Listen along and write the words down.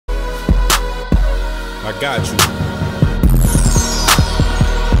I got you.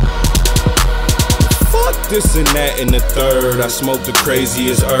 Fuck this and that and the third. I smoke the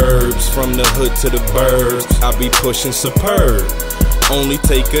craziest herbs. From the hood to the burbs, I be pushing superb. Only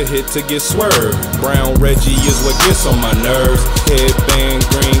take a hit to get swerved. Brown Reggie is what gets on my nerves. Headband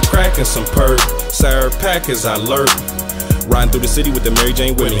green crack and some perk. Sour pack as I lurk. Riding through the city with the Mary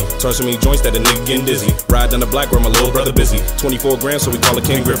Jane with me. Turn so many joints that a nigga getting dizzy. Ride down the block where my little brother busy. 24 grams, so we call it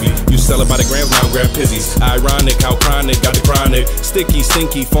King Griffey. You sell it by the grams, now grab pizzies. Ironic how chronic, got the chronic. Sticky,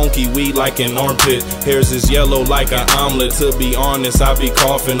 stinky, funky weed like an armpit. Hairs is yellow like an omelet. To be honest, I be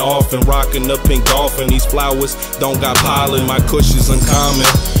coughing off and rocking the pink dolphin. These flowers don't got pollen, my kush is uncommon.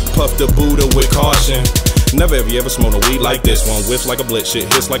 Puff the Buddha with caution. Never have you ever smoked a weed like this one. Whiffs like a blitz, shit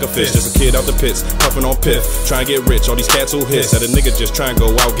hits like a fish. Just a kid out the pits, puffing on piff. Try and get rich, all these cats who hiss. That a nigga just try and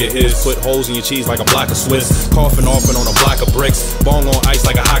go out, get his. Put holes in your cheese like a block of Swiss. Coughing often on a block of bricks. Bong on ice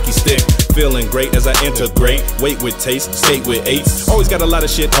like a hockey stick. Feeling great as I integrate. Weight with taste, skate with eights. Always got a lot of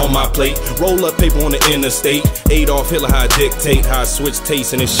shit on my plate. Roll up paper on the interstate. Adolf Hitler how I dictate, how I switch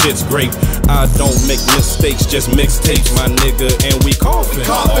tastes, and this shit's great. I don't make mistakes, just mixtapes, my nigga, and we coughing. We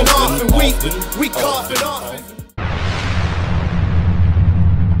coughing often, we coughing often.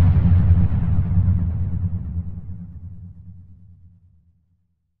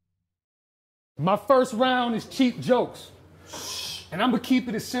 My first round is cheap jokes. And I'm gonna keep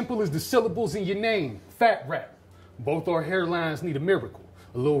it as simple as the syllables in your name. Fat rap. Both our hairlines need a miracle.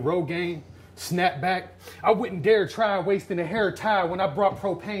 A little Rogaine, snapback. I wouldn't dare try wasting a hair tie when I brought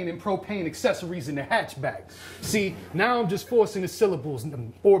propane and propane accessories in the hatchback. See, now I'm just forcing the syllables in the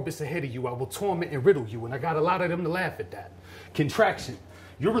orbits ahead of you. I will torment and riddle you, and I got a lot of them to laugh at that. Contraction.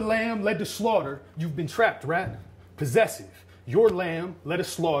 You're a lamb led to slaughter. You've been trapped, rat. Possessive. Your lamb led to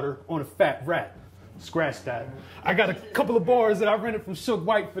slaughter on a fat rat. Scratch that. I got a couple of bars that I rented from Suge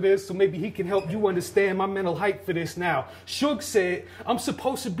White for this, so maybe he can help you understand my mental height for this now. Suge said, I'm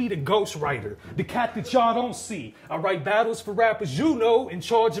supposed to be the ghost writer, the cat that y'all don't see. I write battles for rappers you know and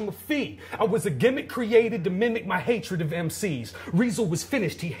charge them a fee. I was a gimmick created to mimic my hatred of MCs. Reezel was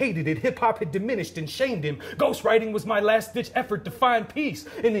finished, he hated it. Hip-hop had diminished and shamed him. Ghostwriting was my last-ditch effort to find peace.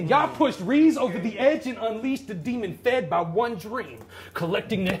 And then y'all pushed Reez over the edge and unleashed the demon fed by one dream,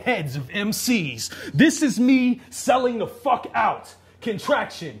 collecting the heads of MCs. This is me selling the fuck out.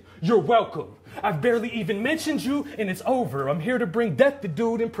 Contraction, you're welcome. I've barely even mentioned you and it's over. I'm here to bring death to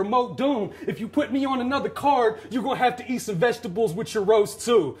dude and promote doom. If you put me on another card, you're gonna have to eat some vegetables with your roast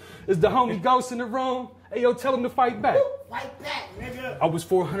too. Is the homie Ghost in the room? Hey yo, tell him to fight back. Fight back, nigga. I was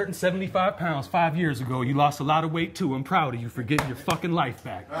 475 pounds 5 years ago. You lost a lot of weight too. I'm proud of you for getting your fucking life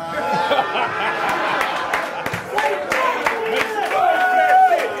back.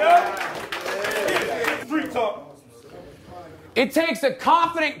 It takes a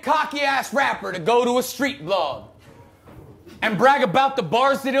confident, cocky-ass rapper to go to a street blog and brag about the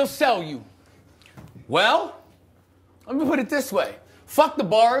bars that he'll sell you. Well, let me put it this way. Fuck the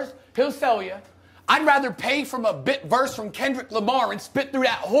bars, he'll sell you. I'd rather pay from a bit verse from Kendrick Lamar and spit through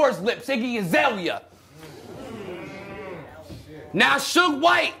that whore's lips, Iggy Azalea. Now, Suge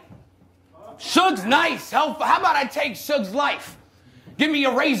White. Suge's nice. How about I take Suge's life? Give me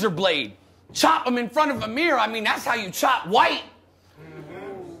a razor blade. Chop him in front of a mirror. I mean, that's how you chop White.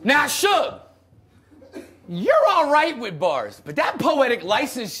 Now, Suge, you're all right with bars, but that poetic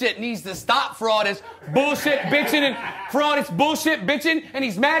license shit needs to stop for all this bullshit bitching and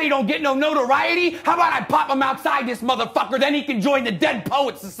he's mad he don't get no notoriety. How about I pop him outside this motherfucker, then he can join the Dead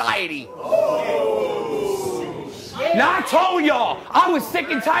Poets Society. Now, I told y'all, I was sick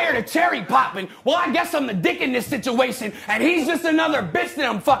and tired of cherry popping. Well, I guess I'm the dick in this situation, and he's just another bitch that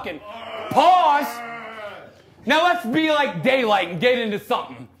I'm fucking. Pause. Now let's be like daylight and get into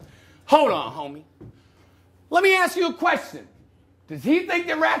something. Hold on, homie. Let me ask you a question. Does he think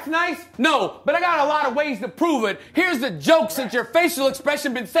that rat's nice? No, but I got a lot of ways to prove it. Here's the joke, since your facial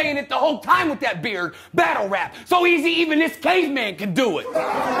expression been saying it the whole time with that beard. Battle rap. So easy even this caveman can do it.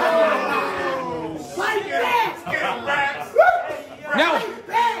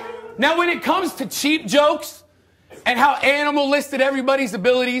 Now when it comes to cheap jokes and how Animal listed everybody's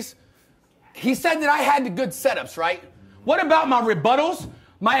abilities, he said that I had the good setups, right? What about my rebuttals,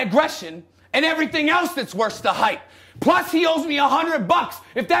 my aggression, and everything else that's worth the hype? Plus, he owes me $100.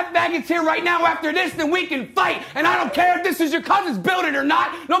 If that faggot's here right now after this, then we can fight. And I don't care if this is your cousin's building or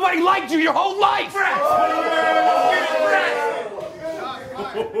not. Nobody liked you your whole life.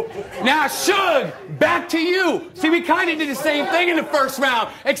 Now, Suge, back to you. See, we kind of did the same thing in the first round,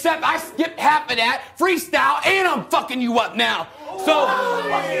 except I skipped half of that, freestyle, and I'm fucking you up now.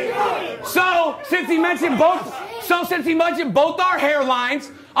 Since he mentioned both our hairlines,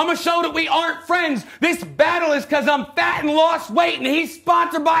 I'm gonna show that we aren't friends. This battle is because I'm fat and lost weight, and he's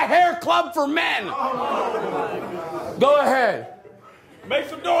sponsored by Hair Club for Men. Go ahead. Make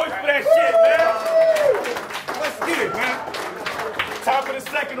some noise for that shit, man. Let's get it, man. Top of the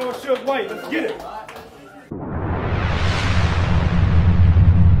second on Suge White. Let's get it.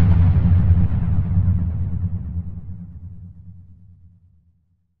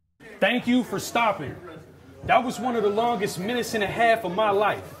 Thank you for stopping. That was one of the longest minutes and a half of my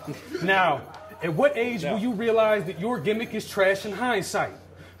life. Now, at what age will you realize that your gimmick is trash in hindsight?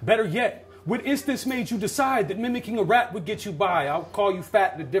 Better yet, what instance made you decide that mimicking a rap would get you by? I'll call you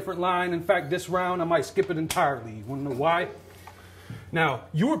fat in a different line. In fact, this round, I might skip it entirely. You want to know why? Now,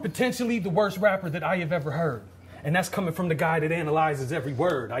 you are potentially the worst rapper that I have ever heard. And that's coming from the guy that analyzes every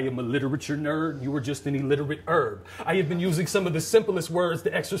word. I am a literature nerd. You are just an illiterate herb. I have been using some of the simplest words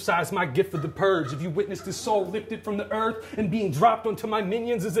to exercise my gift of the purge. If you witness this soul lifted from the earth and being dropped onto my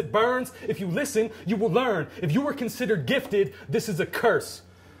minions as it burns, if you listen, you will learn. If you are considered gifted, this is a curse.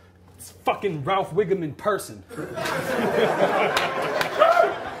 It's fucking Ralph Wiggum in person.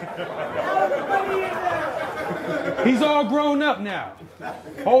 He's all grown up now.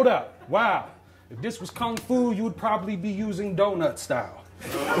 Hold up. Wow. If this was Kung Fu, you would probably be using donut style.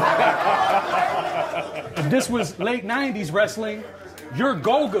 If this was late 90s wrestling, you're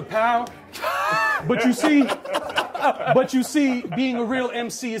Golga, pal. But you see, being a real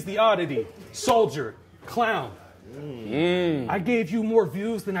MC is the oddity. Soldier, clown. I gave you more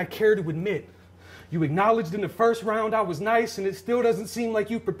views than I care to admit. You acknowledged in the first round I was nice, and it still doesn't seem like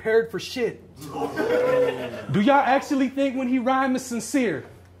you prepared for shit. Do y'all actually think when he rhymes is sincere?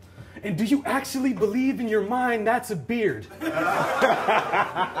 And do you actually believe in your mind that's a beard?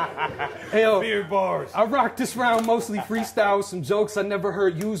 Hell, Beard bars. I rocked this round mostly freestyle with some jokes I never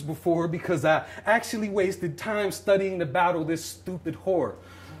heard used before because I actually wasted time studying to battle this stupid whore.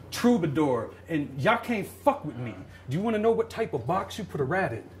 Troubadour, and y'all can't fuck with me. Do you want to know what type of box you put a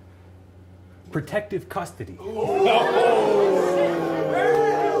rat in? Protective custody. Make some noise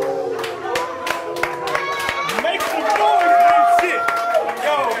for that shit.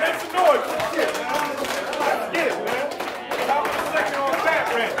 Yo, make some noise for that shit, man. Let's get it, man. Top of the second on Fat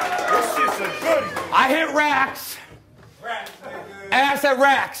Rat. This shit's a goodie. I hit racks. And I said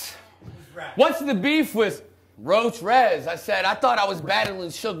racks. What's the beef with Roach Reez? I said, I thought I was battling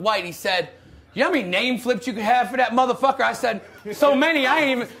Suge White. He said, you know how many name flips you could have for that motherfucker? I said, so many,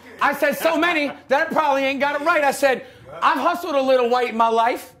 I said, so many that I probably ain't got it right. I said, I've hustled a little white in my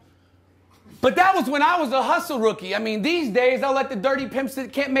life. But that was when I was a hustle rookie. I mean, these days, I'll let the dirty pimps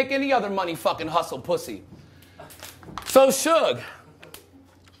that can't make any other money fucking hustle pussy. So, Suge,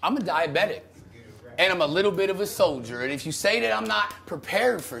 I'm a diabetic. And I'm a little bit of a soldier. And if you say that I'm not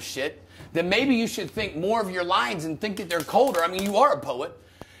prepared for shit, then maybe you should think more of your lines and think that they're colder. I mean, you are a poet.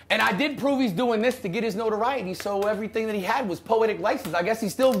 And I did prove he's doing this to get his notoriety, so everything that he had was poetic license. I guess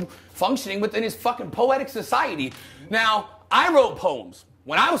he's still functioning within his fucking poetic society. Now, I wrote poems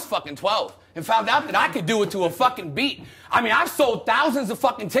when I was fucking 12 and found out that I could do it to a fucking beat. I mean, I've sold thousands of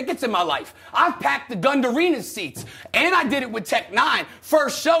fucking tickets in my life. I've packed the Gund Arena seats. And I did it with Tech 9,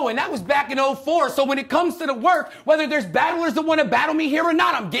 first show, and that was back in 04. So when it comes to the work, whether there's battlers that want to battle me here or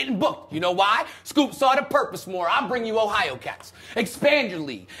not, I'm getting booked. You know why? Scoop saw the purpose more. I'll bring you Ohio cats. Expand your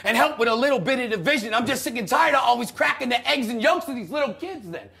league and help with a little bit of division. I'm just sick and tired of always cracking the eggs and yolks of these little kids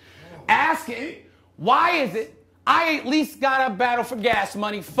then. Asking, why is it I at least got a battle for gas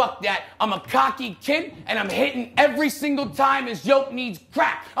money? Fuck that. I'm a cocky kid, and I'm hitting every single time his yoke needs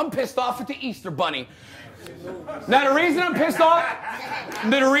crack. I'm pissed off at the Easter Bunny. Now, the reason I'm pissed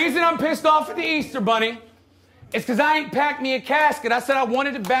off at the Easter Bunny is because I ain't packed me a casket. I said I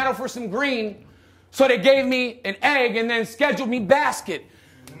wanted to battle for some green, so they gave me an egg and then scheduled me basket.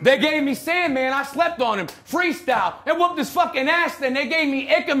 They gave me Sandman, I slept on him, freestyle, and whooped his fucking ass. Then they gave me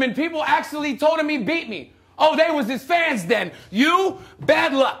Ickham, and people actually told him he beat me. Oh, they was his fans then. You,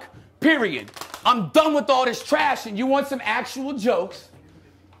 bad luck, period. I'm done with all this trash, and you want some actual jokes?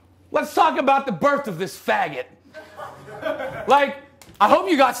 Let's talk about the birth of this faggot. Like, I hope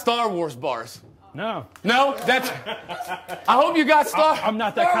you got Star Wars bars. No. No? I hope you got I'm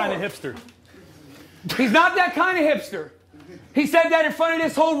not that kind of hipster. He's not that kind of hipster. He said that in front of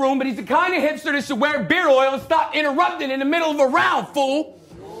this whole room, but he's the kind of hipster that should wear beer oil and stop interrupting in the middle of a round, fool.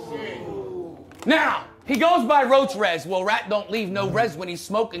 Now, He goes by Roach Reez. Well, Rat don't leave no res when he's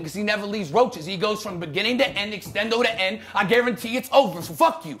smoking because he never leaves roaches. He goes from beginning to end, extendo to end. I guarantee it's over, so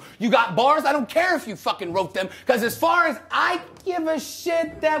fuck you. You got bars? I don't care if you fucking wrote them because as far as I give a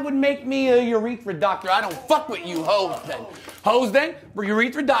shit, that would make me a urethra doctor. I don't fuck with you hoes then. Hoes then,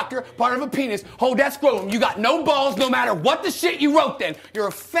 urethra doctor, part of a penis. Hold that scrotum. You got no balls no matter what the shit you wrote then. You're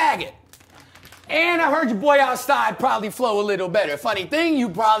a faggot. And I heard your boy outside probably flow a little better. Funny thing, you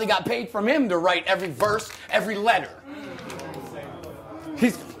probably got paid from him to write every verse, every letter.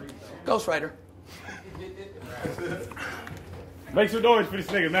 He's ghostwriter. Make some noise for this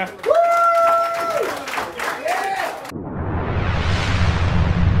nigga, man.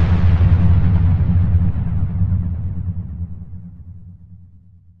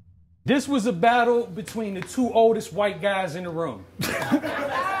 This was a battle between the two oldest white guys in the room.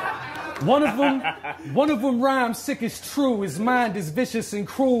 One of them rhymes sick as true. His mind is vicious and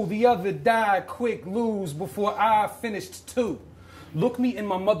cruel. The other died quick, lose before I finished too. Look me in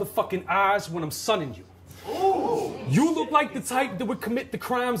my motherfucking eyes when I'm sunning you. Ooh. You look like the type that would commit the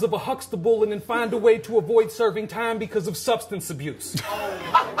crimes of a Huxtable and then find a way to avoid serving time because of substance abuse.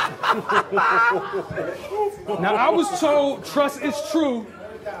 Now I was told, trust is true,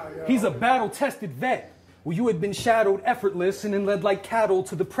 he's a battle-tested vet. Well, you had been shadowed effortless and then led like cattle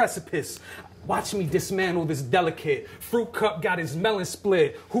to the precipice. Watch me dismantle this delicate. Fruit cup got his melon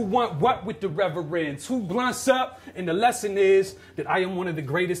split. Who want what with the reverence? Who blunts up? And the lesson is that I am one of the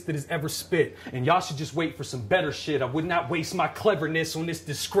greatest that has ever spit. And y'all should just wait for some better shit. I would not waste my cleverness on this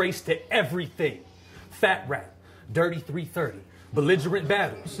disgrace to everything. Fat Rat, Dirty 330. Belligerent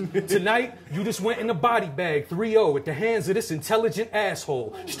battles. Tonight, you just went in a body bag 3-0 at the hands of this intelligent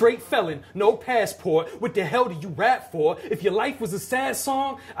asshole. Straight felon, no passport. What the hell do you rap for? If your life was a sad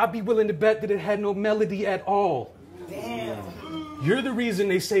song, I'd be willing to bet that it had no melody at all. Damn. You're the reason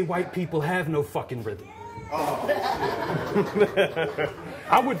they say white people have no fucking rhythm. Oh.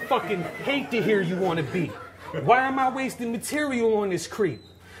 I would fucking hate to hear you on a beat. Why am I wasting material on this creep?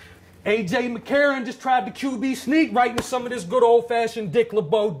 A.J. McCarron just tried to QB sneak writing some of this good old-fashioned Dick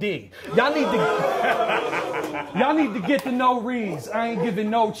LeBeau D. Y'all need to get to know Reez. I ain't giving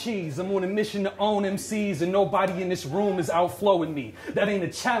no cheese. I'm on a mission to own MCs and nobody in this room is outflowing me. That ain't a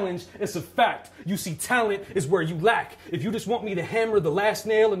challenge, it's a fact. You see, talent is where you lack. If you just want me to hammer the last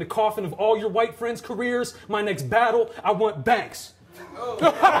nail in the coffin of all your white friends' careers, my next battle, I want Banks. Oh,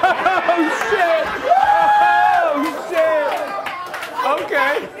 shit! Oh, shit!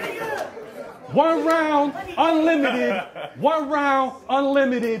 Okay. One round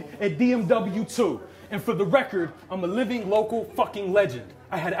unlimited at DMW2. And for the record, I'm a living local fucking legend.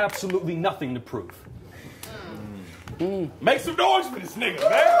 I had absolutely nothing to prove. Make some noise for this nigga,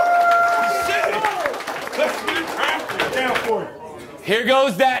 man. Shit. Let's get it crafted down for you. Here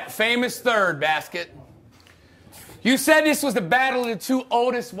goes that famous third basket. You said this was the battle of the two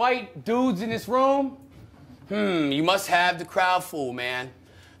oldest white dudes in this room? You must have the crowd fooled, man.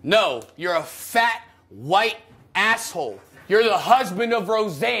 No, you're a fat, white asshole. You're the husband of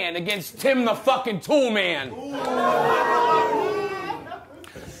Roseanne against Tim the fucking Tool Man.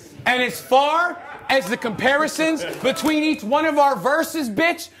 And as far as the comparisons between each one of our verses,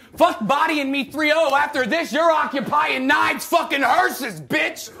 bitch, fuck Body and Me 3-0. After this, you're occupying Nide's fucking hearses,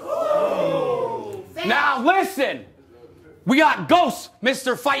 bitch. Now listen. We got Ghost,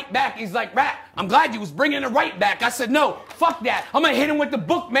 Mr. Fight Back. He's like, Rat, I'm glad you was bringing the right back. I said, no, fuck that. I'm going to hit him with the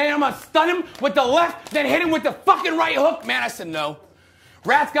book, man. I'm going to stun him with the left, then hit him with the fucking right hook, man. I said, no.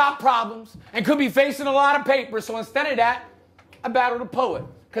 Rat's got problems and could be facing a lot of paper. So instead of that, I battled a poet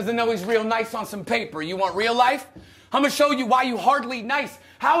because I know he's real nice on some paper. You want real life? I'm going to show you why you hardly nice.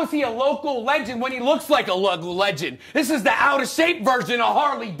 How is he a local legend when he looks like a local legend? This is the out-of-shape version of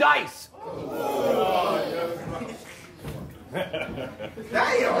Harley Dice.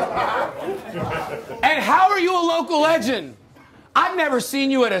 And how are you a local legend? I've never seen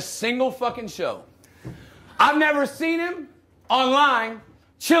you at a single fucking show. I've never seen him online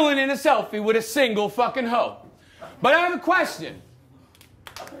chilling in a selfie with a single fucking hoe. But I have a question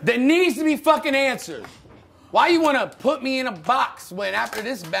that needs to be fucking answered. Why you want to put me in a box when after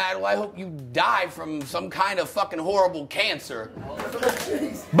this battle I hope you die from some kind of fucking horrible cancer?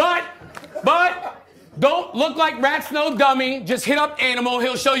 But don't look like Rat's no dummy. Just hit up Animal.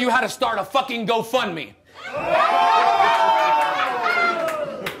 He'll show you how to start a fucking GoFundMe.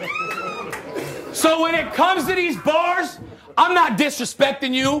 So when it comes to these bars, I'm not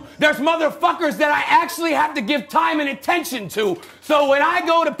disrespecting you. There's motherfuckers that I actually have to give time and attention to. So when I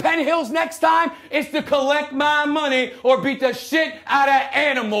go to Penn Hills next time, it's to collect my money or beat the shit out of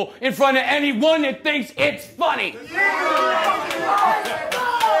Animal in front of anyone that thinks it's funny.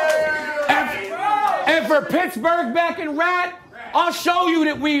 And for Pittsburgh back in Rat, I'll show you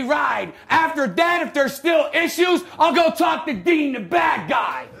that we ride. After that, if there's still issues, I'll go talk to Dean, the bad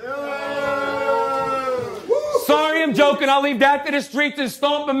guy. Sorry, I'm joking. I'll leave that to the streets and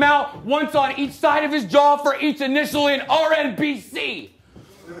stomp him out once on each side of his jaw for each initial in RNBC.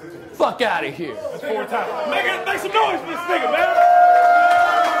 Fuck out of here. That's 4 times. Make some noise for this nigga, man.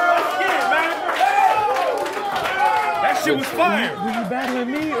 Let's get it, man. That shit was fire. Were you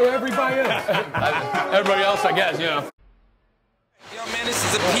battling me or everybody else? Everybody else, I guess, yeah. Yo, man, this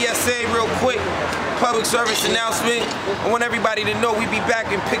is a PSA real quick. Public service announcement. I want everybody to know we be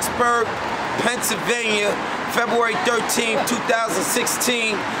back in Pittsburgh, Pennsylvania, February 13th,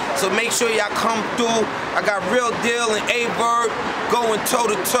 2016. So make sure y'all come through. I got Real Deal and A-Bird going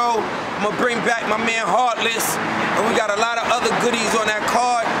toe-to-toe. I'm gonna bring back my man Heartless. And we got a lot of other goodies on that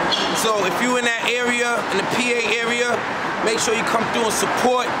card. So if you in that area, in the PA area, make sure you come through and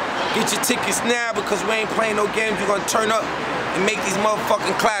support. Get your tickets now because we ain't playing no games. We're gonna turn up and make these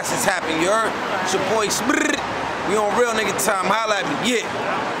motherfucking classes happen, you heard? It's your boy Sprrrt. We on real nigga time. Holla at me, yeah.